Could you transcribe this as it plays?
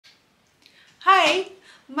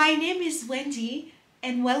My name is Wendy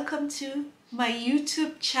and welcome to my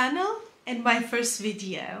YouTube channel and my first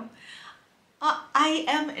video. I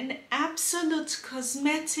am an absolute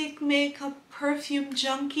cosmetic makeup perfume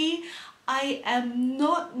junkie. I am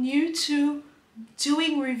not new to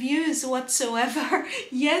doing reviews whatsoever.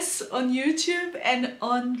 Yes, on YouTube and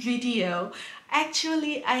on video.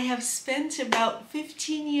 Actually, I have spent about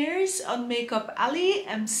 15 years on Makeup Alley.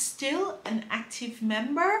 I'm still an active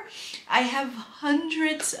member. I have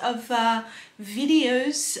hundreds of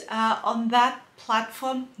videos on that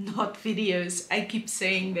platform. Not videos, I keep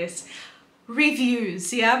saying this.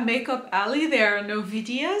 Reviews, yeah, Makeup Alley, there are no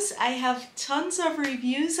videos. I have tons of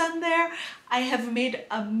reviews on there. I have made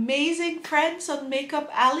amazing friends on Makeup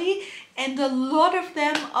Alley, and a lot of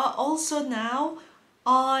them are also now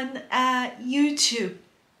on YouTube.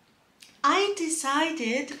 I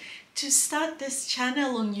decided to start this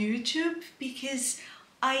channel on YouTube because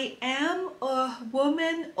I am a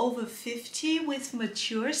woman over 50 with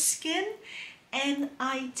mature skin, and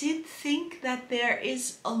I did think that there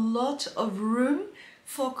is a lot of room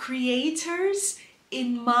for creators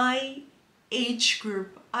in my age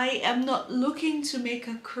group. I am not looking to make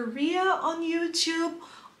a career on YouTube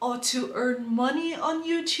or to earn money on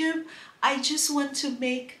YouTube. I just want to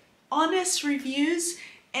make honest reviews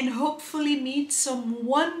and hopefully meet some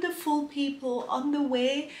wonderful people on the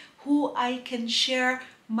way who I can share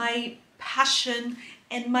my passion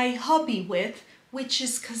and my hobby with, which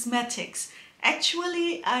is cosmetics.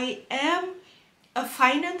 Actually, I am a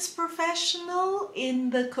finance professional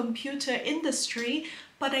in the computer industry,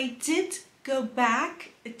 but I did go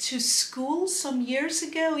back to school some years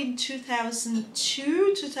ago in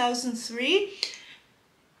 2002, 2003,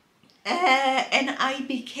 and I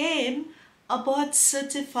became a board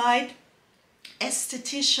certified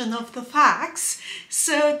esthetician of the facts.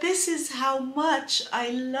 So this is how much I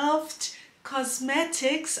loved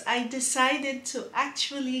cosmetics. I decided to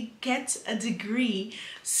actually get a degree.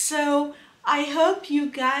 So I hope you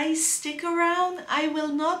guys stick around. I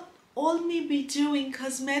will not only be doing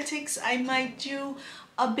cosmetics, I might do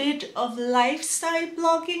a bit of lifestyle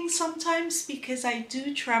blogging sometimes because I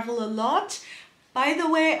do travel a lot. By the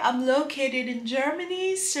way, I'm located in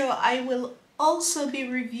Germany, so I will also be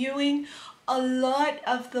reviewing a lot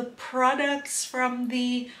of the products from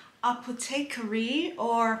the apothecary,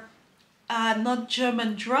 or not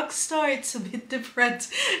German drugstore. It's a bit different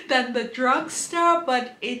than the drugstore,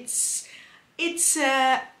 but it's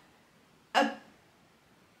a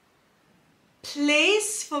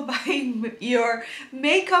place for buying your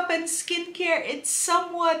makeup and skincare. It's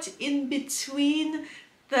somewhat in between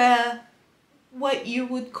the what you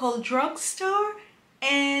would call drugstore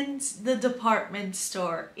and the department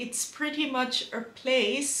store. It's pretty much a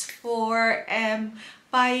place for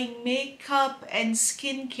buying makeup and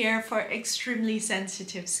skincare for extremely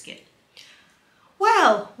sensitive skin.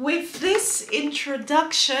 Well, with this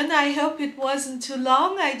introduction, I hope it wasn't too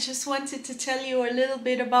long. I just wanted to tell you a little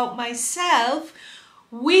bit about myself.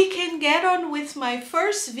 We can get on with my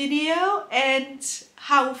first video, and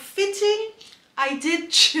how fitting I did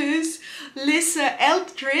choose Lisa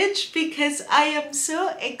Eldridge because I am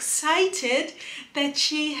so excited that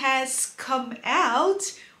she has come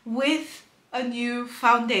out with a new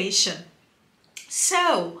foundation.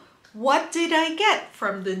 So, what did I get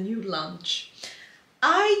from the new launch?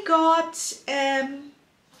 I got 2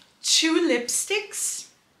 lipsticks.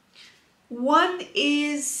 One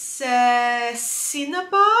is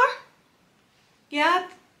Cinnabar. Yeah,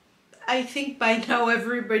 I think by now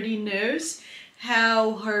everybody knows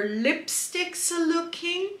how her lipsticks are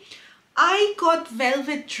looking. I got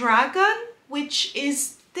Velvet Dragon, which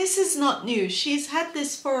is, this is not new. She's had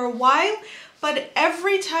this for a while, but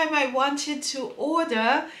every time I wanted to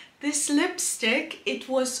order this lipstick, it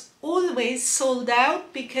was always sold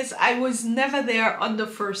out because I was never there on the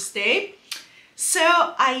first day. So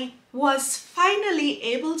I was finally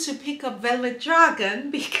able to pick up Velvet Dragon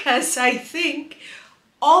because I think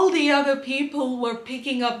all the other people were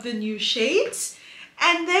picking up the new shades.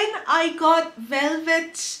 And then I got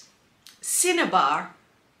Velvet Cinnabar.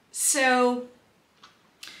 So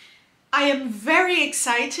I am very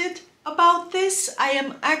excited about this. I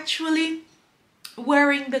am actually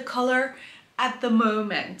wearing the color at the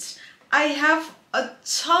moment. I have a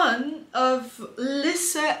ton of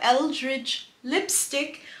Lisa Eldridge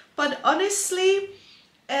lipstick, but honestly,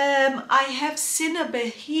 I have Cinnabar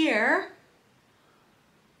here.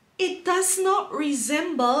 It does not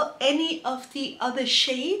resemble any of the other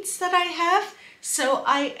shades that I have, so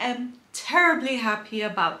I am terribly happy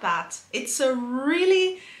about that. It's a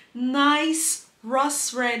really nice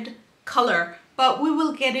rose red color, but we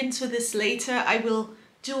will get into this later. I will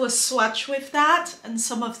do a swatch with that and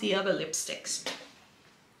some of the other lipsticks.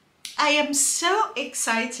 I am so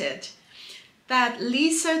excited that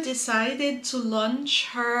Lisa decided to launch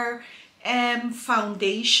her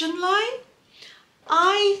foundation line.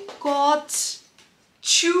 I got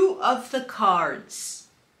 2 of the cards.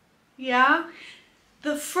 Yeah,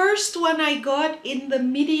 the first one I got in the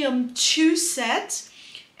medium 2 set,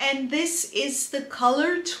 and this is the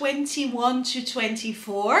color 21 to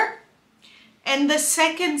 24. And the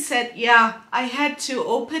second set, yeah, I had to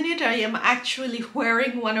open it. I am actually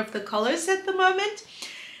wearing one of the colors at the moment.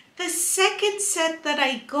 The second set that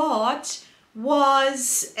I got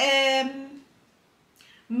was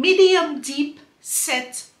medium deep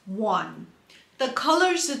set 1. The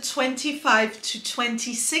colors are 25 to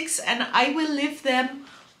 26, and I will leave them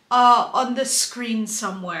on the screen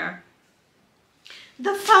somewhere.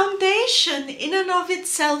 The foundation in and of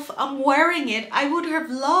itself, I'm wearing it. I would have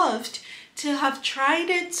loved to have tried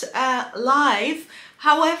it live.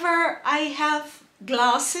 However, I have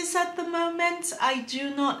glasses at the moment. I do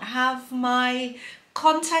not have my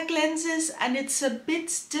contact lenses, and it's a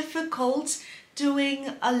bit difficult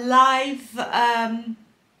doing a live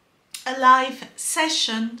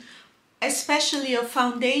session, especially a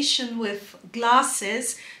foundation with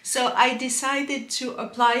glasses. So I decided to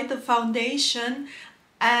apply the foundation,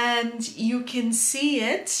 and you can see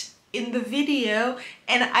it in the video,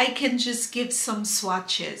 and I can just give some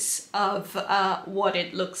swatches of what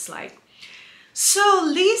it looks like. So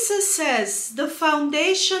Lisa says the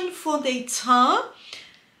foundation for the teint.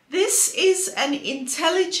 This is an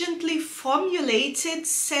intelligently formulated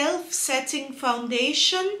self-setting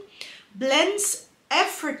foundation, blends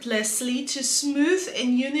effortlessly to smooth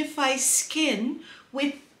and unify skin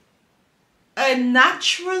with a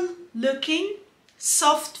natural looking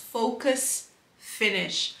soft focus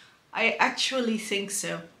finish. I actually think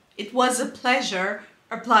so. It was a pleasure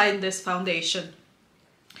applying this foundation.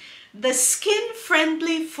 The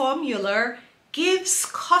skin-friendly formula gives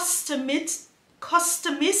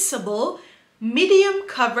customizable medium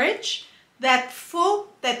coverage that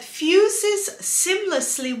fuses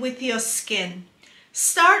seamlessly with your skin.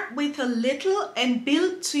 Start with a little and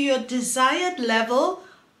build to your desired level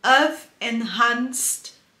of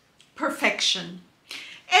enhanced perfection.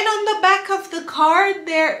 And on the back of the card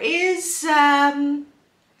there is,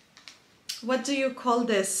 what do you call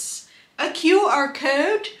this? A QR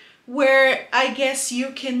code where I guess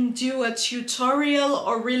you can do a tutorial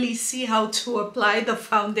or really see how to apply the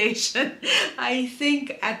foundation. I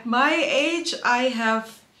think at my age I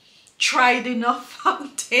have tried enough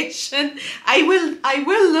foundation. I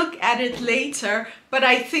will look at it later, but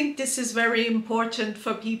I think this is very important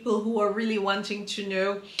for people who are really wanting to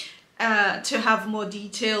know, to have more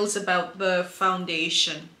details about the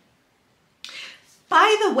foundation.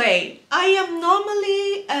 By the way, I am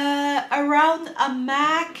normally around a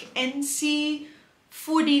MAC NC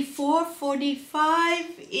 44, 45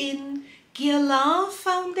 in Guerlain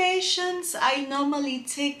foundations. I normally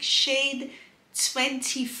take shade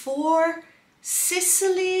 24.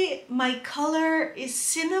 Sisley, my color is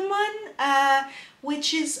cinnamon,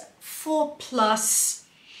 which is 4+.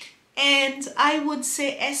 And I would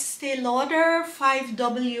say Estee Lauder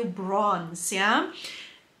 5W bronze, yeah?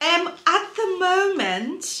 At the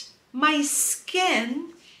moment, my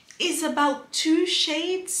skin is about 2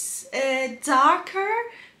 shades darker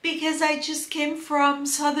because I just came from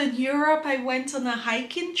Southern Europe. I went on a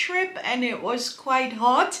hiking trip and it was quite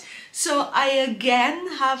hot. So I again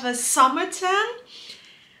have a summer tan.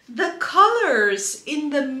 The colors in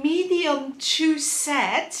the medium 2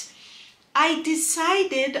 set, I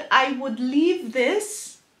decided I would leave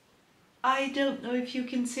this. I don't know if you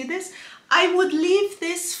can see this. I would leave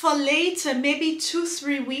this for later, maybe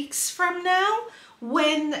 2-3 weeks from now,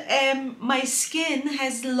 when my skin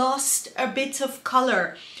has lost a bit of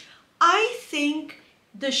color. I think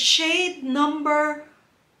the shade number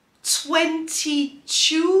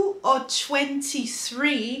 22 or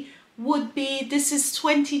 23 would be, this is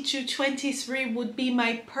 22, 23 would be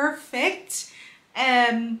my perfect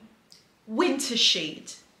winter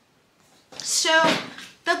shade. So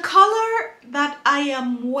the color that I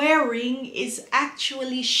am wearing is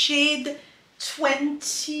actually shade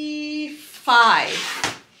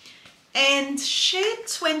 25. And shade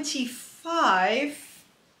 25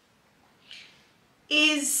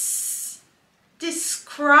 is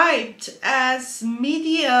described as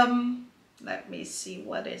medium, let me see,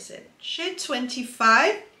 what is it? Shade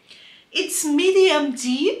 25. It's medium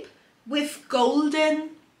deep with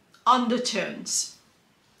golden undertones.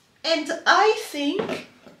 And I think,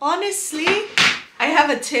 honestly, I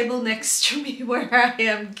have a table next to me where I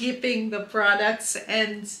am keeping the products,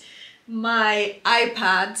 and my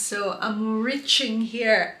iPad, so I'm reaching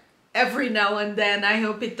here every now and then. I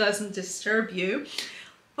hope it doesn't disturb you.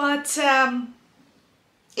 But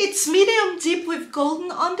it's medium deep with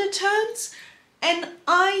golden undertones, and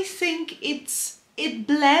I think it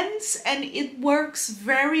blends and it works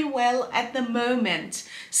very well at the moment.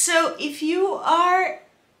 So if you are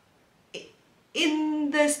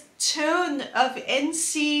in the tone of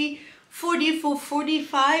NC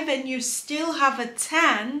 44-45 and you still have a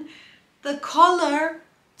tan, the color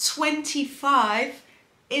 25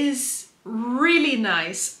 is really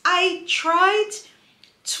nice. I tried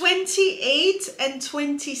 28 and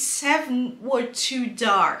 27 were too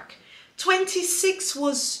dark. 26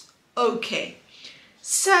 was okay.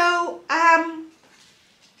 So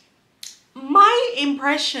my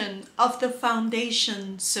impression of the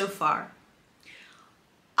foundation so far,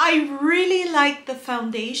 I really like the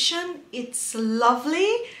foundation. It's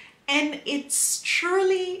lovely and it's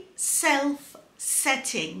truly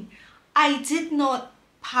self-setting. I did not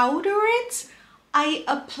powder it, I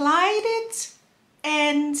applied it,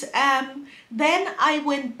 and then I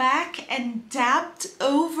went back and dabbed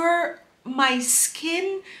over my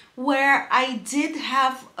skin where I did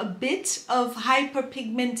have a bit of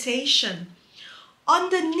hyperpigmentation.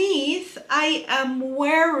 Underneath, I am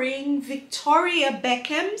wearing Victoria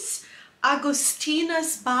Beckham's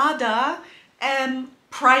Agostina's Bada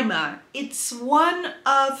primer. It's one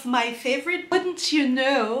of my favorite. Wouldn't you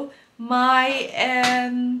know, my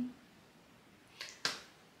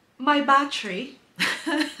battery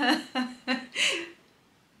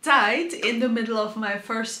died in the middle of my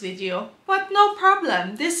first video, but no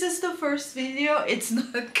problem. This is the first video. It's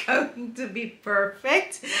not going to be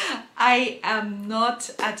perfect. I am not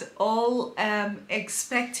at all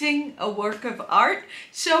expecting a work of art,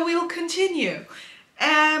 so we'll continue.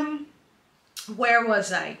 Where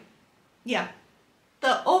was I? Yeah,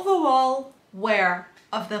 the overall wear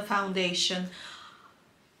of the foundation.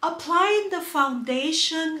 Applying the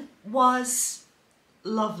foundation was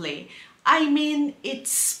lovely. I mean, it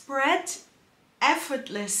spread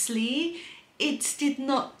effortlessly. It did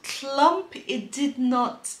not clump, it did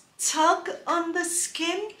not tug on the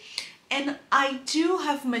skin. And I do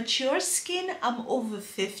have mature skin. I'm over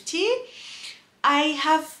 50. I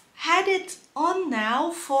have had it on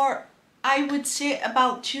now for, I would say,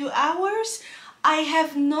 about 2 hours. I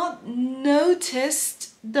have not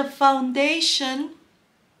noticed the foundation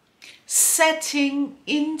setting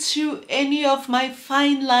into any of my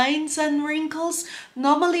fine lines and wrinkles.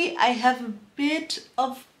 Normally I have a bit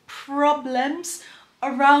of problems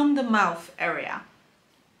around the mouth area.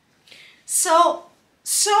 So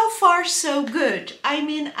far so good. I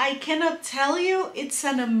mean, I cannot tell you it's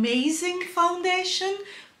an amazing foundation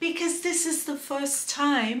because this is the first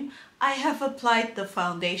time I have applied the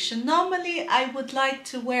foundation. Normally I would like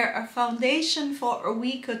to wear a foundation for a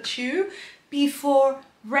week or two before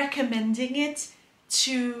recommending it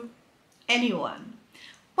to anyone.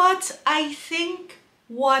 But I think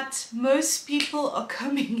what most people are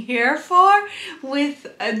coming here for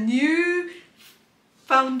with a new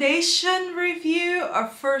foundation review or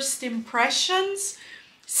first impressions.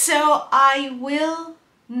 So I will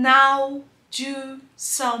now do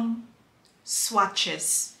some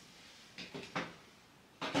swatches.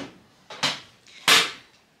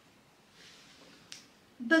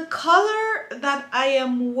 The color that I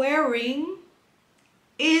am wearing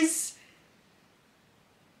is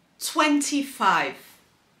 25,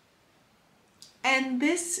 and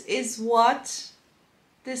this is what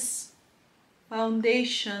this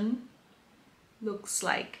foundation looks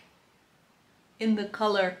like in the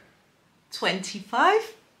color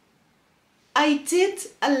 25. I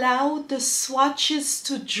did allow the swatches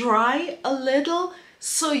to dry a little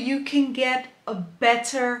so you can get a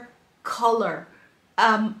better color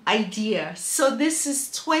idea. So this is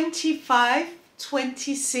 25,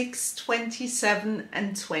 26, 27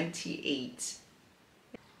 and 28.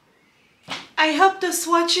 I hope the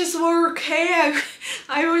swatches were okay.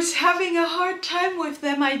 I was having a hard time with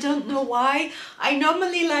them. I don't know why. I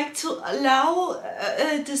normally like to allow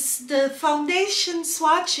the foundation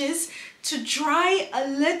swatches to dry a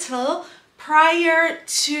little prior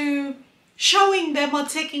to showing them or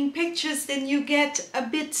taking pictures, then you get a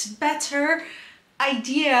bit better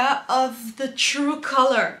idea of the true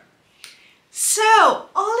color. So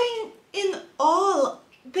all in all,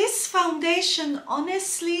 this foundation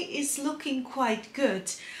honestly is looking quite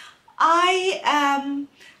good.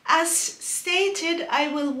 As stated, I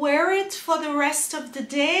will wear it for the rest of the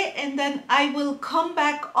day and then I will come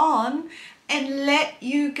back on and let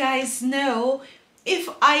you guys know if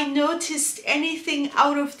I noticed anything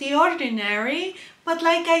out of the ordinary. But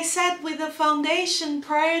like I said, with the foundation,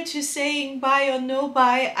 prior to saying buy or no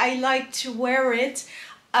buy, I like to wear it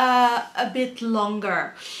a bit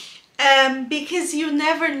longer. Because you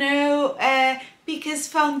never know, because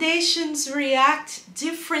foundations react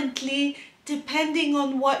differently depending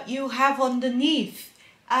on what you have underneath.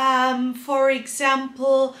 For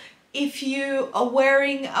example, if you are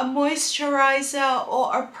wearing a moisturizer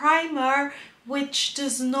or a primer which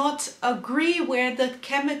does not agree, where the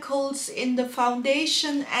chemicals in the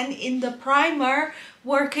foundation and in the primer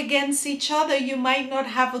work against each other, you might not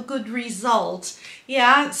have a good result.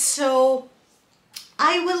 Yeah, so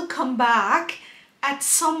I will come back at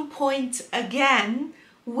some point again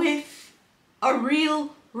with a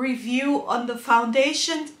real review on the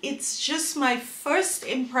foundation. It's just my first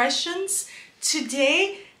impressions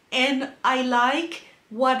today, and I like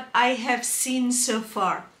what I have seen so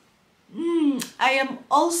far. I am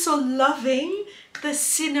also loving the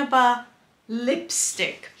Cinnabar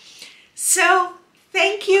lipstick. So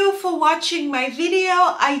thank you for watching my video.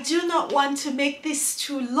 I do not want to make this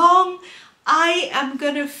too long. I am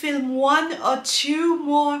gonna film 1 or 2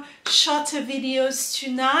 more shorter videos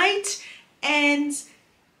tonight, and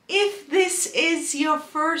if this is your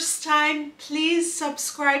first time, please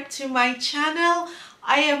subscribe to my channel.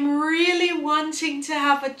 I am really wanting to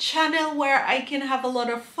have a channel where I can have a lot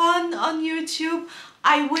of fun on YouTube.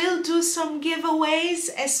 I will do some giveaways,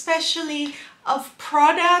 especially of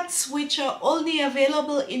products which are only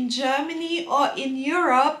available in Germany or in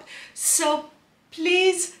Europe. So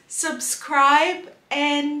please subscribe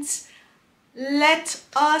and let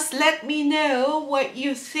me know what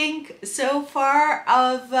you think so far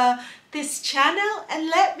of this channel, and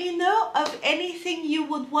let me know of anything you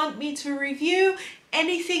would want me to review,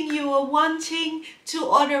 anything you are wanting to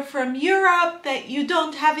order from Europe that you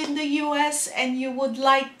don't have in the US and you would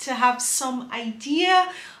like to have some idea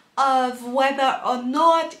of whether or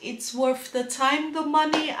not it's worth the time, the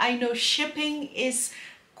money. I know shipping is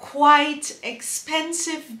quite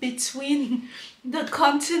expensive between the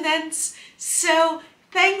continents. So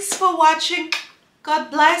thanks for watching.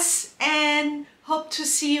 God bless, and hope to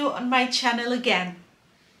see you on my channel again.